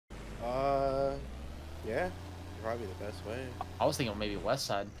Yeah, probably the best way. I was thinking maybe west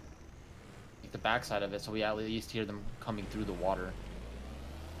side. Like the back side of it, so we at least hear them coming through the water.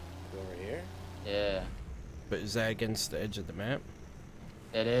 Over here? Yeah. But is that against the edge of the map?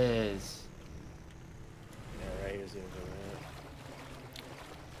 It is. Yeah, right here's the other map.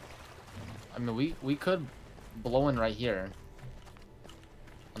 I mean, we could blow in right here.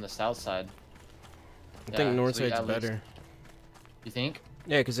 On the south side. I think north side's better. You think?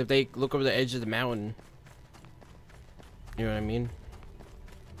 Yeah, because if they look over the edge of the mountain, you know what I mean?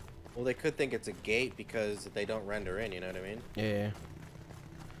 Well, they could think it's a gate because they don't render in, you know what I mean? Yeah.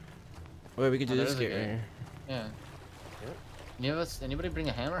 Well, we could do this gate right here. Yeah. Yep. Anybody bring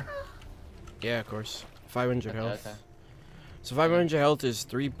a hammer? Yeah, of course. 500 health. Okay. So 500 health is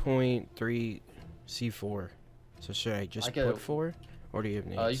 3.3 C4. So should I just put 4? Or do you have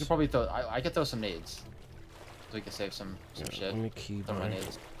nades? You could probably throw. I could throw some nades. So we can save some shit. Let me keep my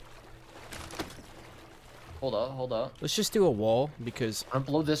nades. Hold up. Let's just do a wall because. I'm gonna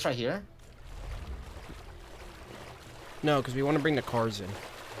blow this right here. No, because we want to bring the cars in.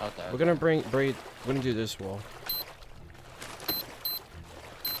 Okay. We're gonna we're gonna do this wall.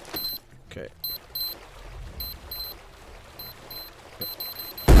 Okay.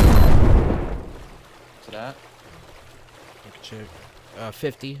 To that. Check.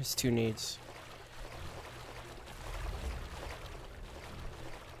 50. It's 2 needs.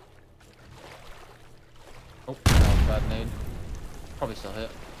 Oh, that was bad nade. Probably still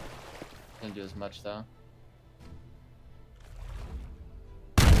hit. Didn't do as much though.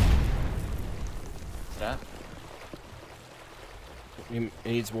 What's that? It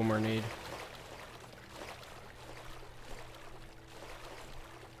needs one more nade.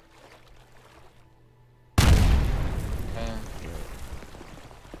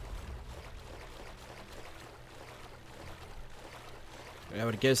 I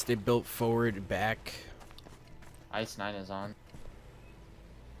would guess they built forward, back. Ice 9 is on.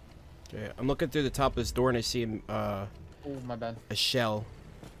 Yeah, I'm looking through the top of this door and I see oh, my bad. A shell.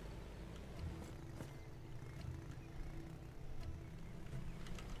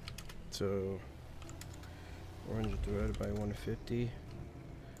 So 400 divided by 150.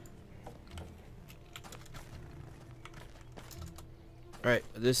 Alright,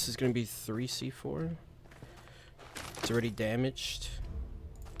 this is gonna be 3 C4. It's already damaged.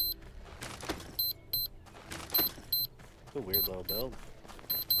 It's a weird little build.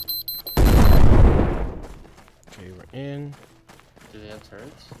 Okay, we're in. Do they have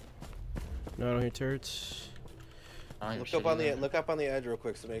turrets? No, I don't hear turrets. Look up on the edge real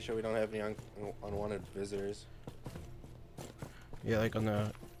quick to make sure we don't have any unwanted visitors. Yeah, like on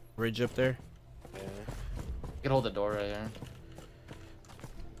the ridge up there. Yeah. You can hold the door right here.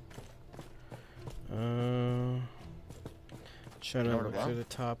 Trying to look through the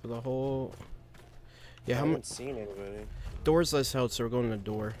top of the hole. Yeah, I haven't seen anybody. Door's less health, so we're going to the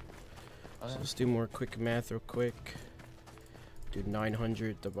door. Okay. So let's do more quick math real quick. Do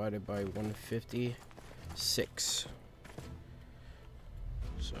 900 divided by 150. 6.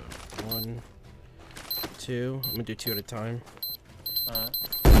 So 1, 2. I'm gonna do 2 at a time. Alright.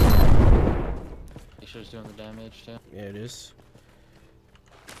 You sure it's doing the damage too? Yeah, it is.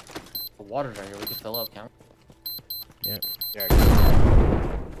 The water's right here. We can fill up. Count. Yeah. Yeah.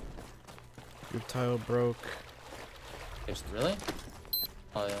 Your tile broke. Really?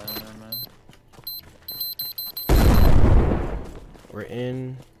 Oh yeah, never mind. We're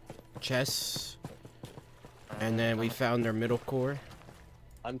in chests. And then we found their middle core.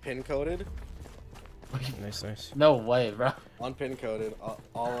 Unpin coded? Nice, nice. No way, bro. Unpin coded. All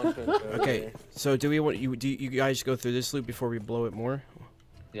unpin coded. Okay, so do you guys go through this loop before we blow it more?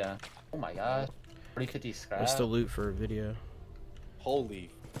 Yeah. Oh my god. 350 scrap. What's the loot for a video? Holy.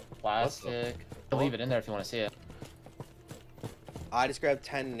 Plastic. I'll leave it in there if you want to see it. I just grabbed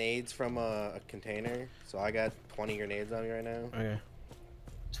 10 nades from a container, so I got 20 grenades on me right now. Okay.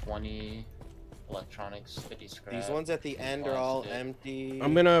 20 electronics, 50 scrap. These ones at the end are all empty.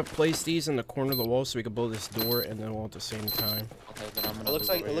 I'm gonna place these in the corner of the wall so we can blow this door and then all at the same time. Okay, then I'm gonna.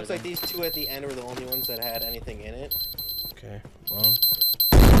 It looks like these two at the end were the only ones that had anything in it. Okay. Well.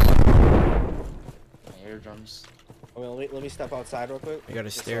 My eardrums. Well, let me step outside real quick. I got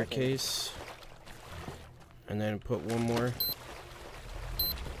a staircase. And then put one more.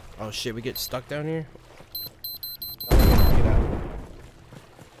 Oh shit, we get stuck down here? Oh, get out.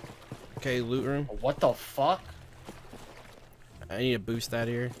 Okay, loot room. What the fuck? I need to boost that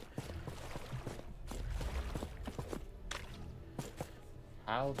here.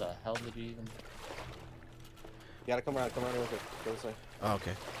 How the hell did you even... You gotta come around real quick. Go this way. Oh,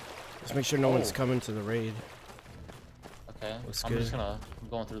 okay. Let's make sure no one's coming to the raid. Okay, Looks I'm good. I'm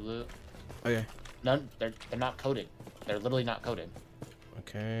going through loot. Okay. None. They're not coded. They're literally not coded.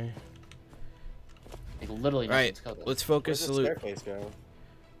 Okay. Like literally Right. nothing's coded. Let's focus the Where's the loot. staircase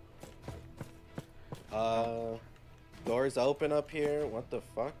go? Doors open up here. What the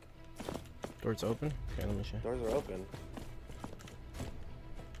fuck? Doors open. Okay, let me show. Doors are open.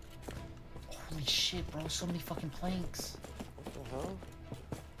 Holy shit, bro! So many fucking planks. What the hell?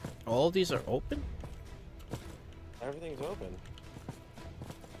 All of these are open. Everything's open.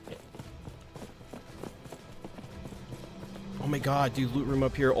 Oh my god, dude, loot room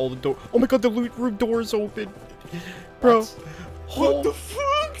up here. All the door. Oh my god, the loot room door's open, bro. What the fuck?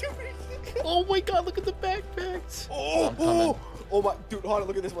 Oh my god, look at the backpacks. Oh my, dude, hold on,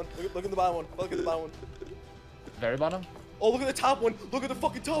 look at this one. Look at the bottom one. Look at the bottom one. Very bottom. Oh, look at the top one. Look at the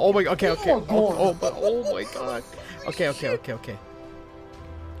fucking top. Oh my, okay. Oh, Oh my god. Okay.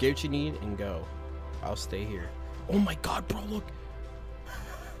 Get what you need and go. I'll stay here. Oh my god, bro, look.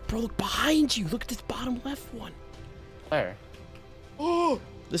 Bro, look behind you. Look at this bottom left one. Where? Oh,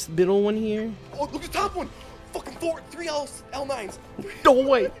 This middle one here. oh, look at the top one. Fucking three L9s. No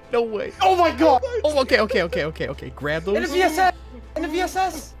way. Oh my god! Oh, okay. Grab those. In the VSS! In the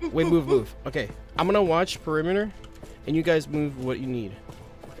VSS! Wait, move. Okay, I'm gonna watch perimeter, and you guys move what you need.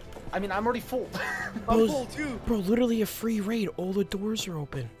 I mean, I'm already full. I'm full too. Bro, literally a free raid. All the doors are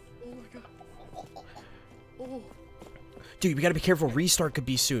open. Oh my god. Oh. Dude, we gotta be careful. Restart could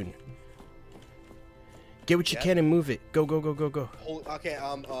be soon. Get what you can and move it. Go. Okay.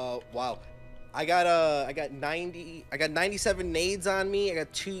 Wow. I got 97 nades on me. I got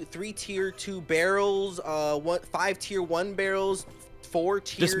 3 tier 2 barrels, 5 tier 1 barrels, 4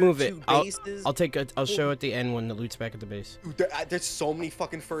 tier Just move 2 it. bases. I'll show at the end when the loot's back at the base. Dude, there's so many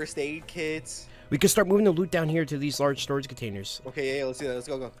fucking first aid kits. We can start moving the loot down here to these large storage containers. Okay, yeah, let's do that. Let's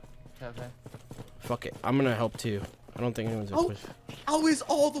go. Okay. Fuck it. I'm gonna help too. I don't think anyone's gonna push. How is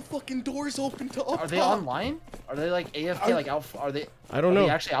all the fucking doors open to up Are they top? online? Are they like AFK? Like out? Are they? I don't Are know. they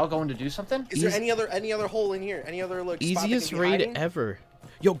actually out going to do something? Is there any other hole in here? Any other like spot Easiest they can be raid hiding? ever.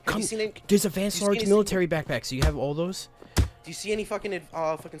 Yo, come. seen it? There's advanced You seen large it? military backpacks. Do you have all those? Do you see any fucking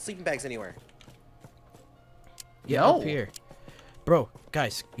sleeping bags anywhere? Yeah, No. up here. Bro,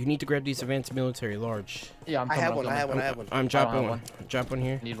 guys, you need to grab these advanced military large. Yeah, I have one. I have one. I'm I dropping don't one. have Drop one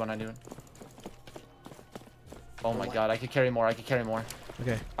here. I need one. Oh my god, I could carry more.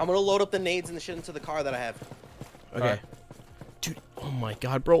 Okay. I'm gonna load up the nades and the shit into the car that I have. Okay. Alright. Dude, oh my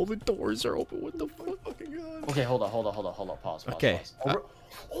god, bro, the doors are open. What the fuck? Fucking god. Okay, hold on. Pause. Okay. Pause.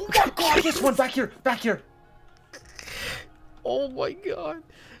 Oh my god, this one back here. Oh my god.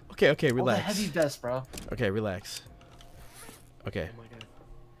 Okay, Oh, the relax. heavy vest, bro. Okay, relax. Okay. Oh my god.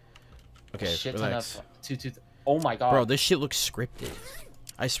 Okay, Shit relax. ton of 2. Oh my god. Bro, this shit looks scripted.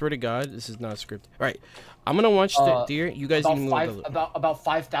 I swear to God, this is not scripted. All right, I'm gonna watch the deer. You guys need to move about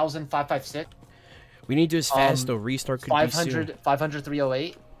 5,000, 556. We need to do this fast though. Restart could be soon. 500,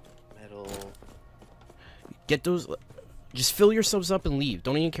 308. Metal. Get those. Just fill yourselves up and leave.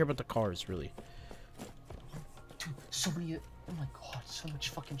 Don't even care about the cars, really. Dude, so many. Oh my god, so much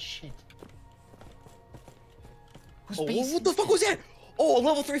fucking shit. Who's Oh, basing what the fuck this? was that? Oh,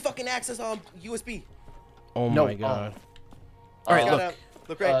 level 3 fucking access USB. Oh No, my god. All right,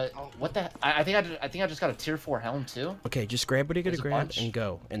 Look, right. What the? I think I just got a tier 4 helm too. Okay, just grab what you're gonna There's a grab bunch. and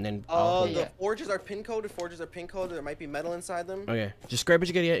go, and then. The yeah. forges are pin coded. There might be metal inside them. Okay, just grab what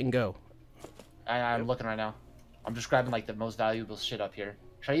you gotta get and go. I'm looking right now. I'm just grabbing like the most valuable shit up here.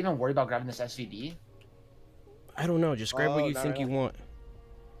 Should I even worry about grabbing this SVD? I don't know. Just grab what you not think you really. want.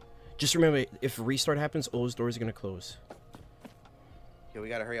 Just remember, if a restart happens, all those doors are gonna close. Yeah, we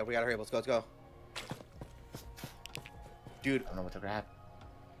gotta hurry up. Let's go. Dude, I don't know what to grab.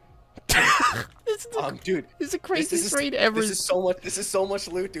 This is the, dude, this is the this craziest is raid ever. This is so much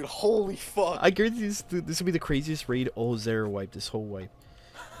loot, dude. Holy fuck. I guarantee this will be the craziest raid all Xera wipe. This whole wipe.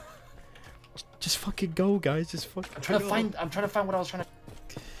 Just fucking go, guys. Just fucking. I'm trying to find what I was trying to.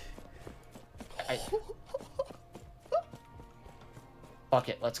 Fuck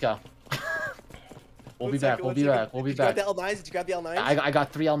it, let's go. We'll be back. Did Did you grab the L9s? Did you grab the L9s? I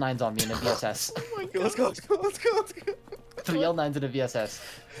got 3 L9s on me in a VSS. Okay, let's go. 3 L9s in a VSS.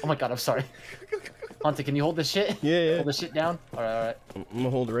 Oh my god, I'm sorry. Hauwnted, can you hold this shit? Yeah. Hold this shit down? Alright. I'm gonna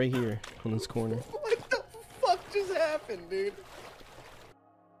hold it right here on this corner. What the fuck just happened, dude?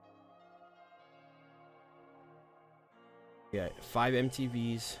 Yeah, 5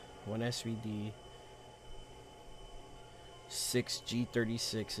 MTVs, 1 SVD, 6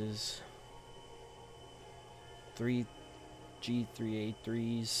 G36s, 3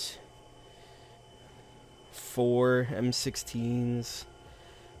 G383s, 4 M16s,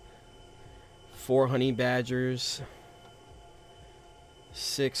 4 Honey Badgers,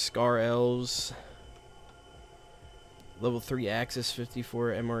 6 Scar L's, Level 3 Axis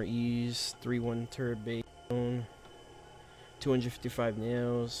 54 MREs, 3-1 turret base, 255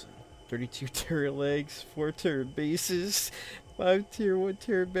 nails, 32 turret legs, 4 turret bases, 5 tier 1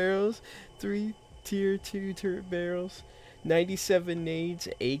 turret barrels, 3 tier 2 turret barrels, 97 nades,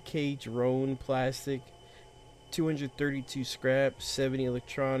 AK drone plastic, 232 scrap, 70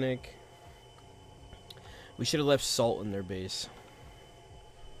 electronic. We should have left salt in their base.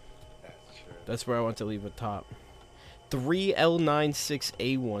 That's true. That's where I want to leave a top. 3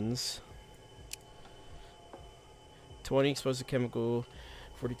 L96A1s. 20 explosive chemical,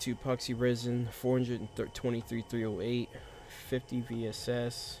 42 epoxy resin, 423 308, 50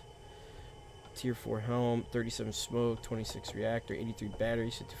 VSS, tier 4 helm, 37 smoke, 26 reactor, 83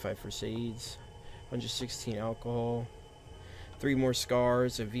 batteries, 55 first aids, 116 alcohol, 3 more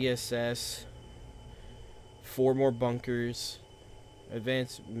scars, a VSS, 4 more bunkers,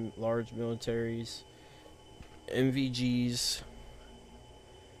 advanced large militaries, MVGs,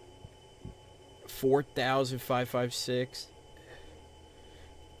 4,556.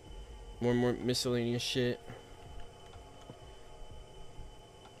 More miscellaneous shit.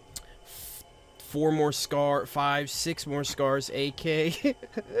 4 more scar, 5, 6 more scars, AK,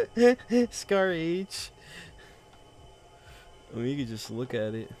 Scar H. I mean, you can just look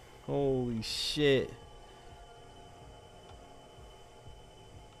at it. Holy shit.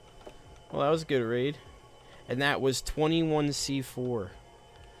 Well, that was a good raid. And that was 21 C4.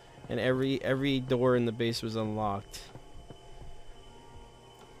 And every door in the base was unlocked.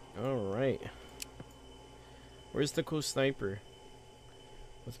 Alright. Where's the cool sniper?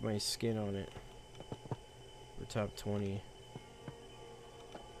 With my skin on it. The top 20.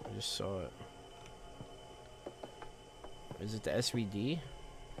 I just saw it. Is it the SVD?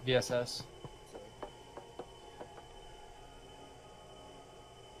 VSS.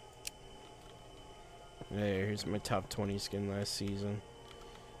 There, here's my top 20 skin last season.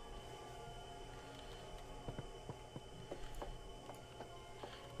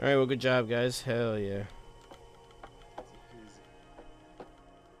 Alright, well, good job, guys. Hell yeah.